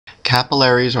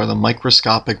Capillaries are the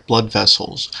microscopic blood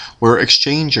vessels where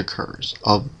exchange occurs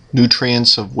of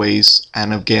nutrients, of waste,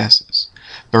 and of gases.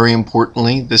 Very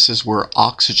importantly, this is where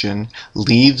oxygen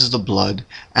leaves the blood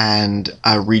and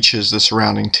reaches the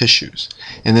surrounding tissues.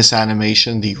 In this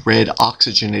animation, the red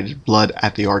oxygenated blood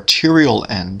at the arterial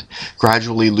end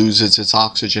gradually loses its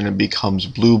oxygen and becomes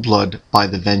blue blood by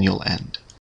the venule end.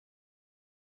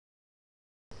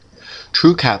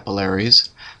 True capillaries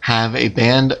have a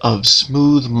band of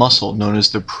smooth muscle known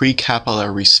as the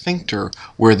precapillary sphincter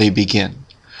where they begin.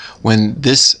 When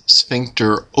this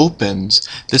sphincter opens,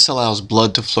 this allows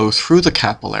blood to flow through the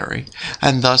capillary,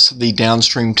 and thus the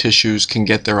downstream tissues can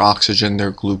get their oxygen,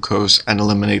 their glucose, and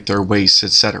eliminate their waste,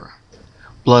 etc.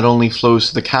 Blood only flows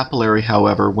to the capillary,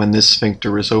 however, when this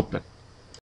sphincter is open.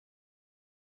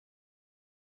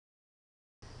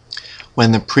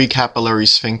 When the precapillary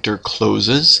sphincter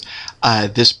closes,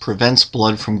 this prevents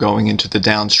blood from going into the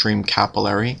downstream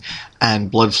capillary,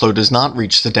 and blood flow does not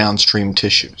reach the downstream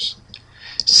tissues.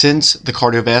 Since the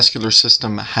cardiovascular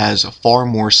system has far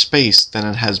more space than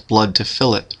it has blood to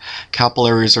fill it,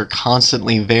 capillaries are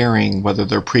constantly varying whether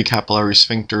their precapillary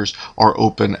sphincters are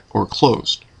open or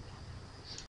closed.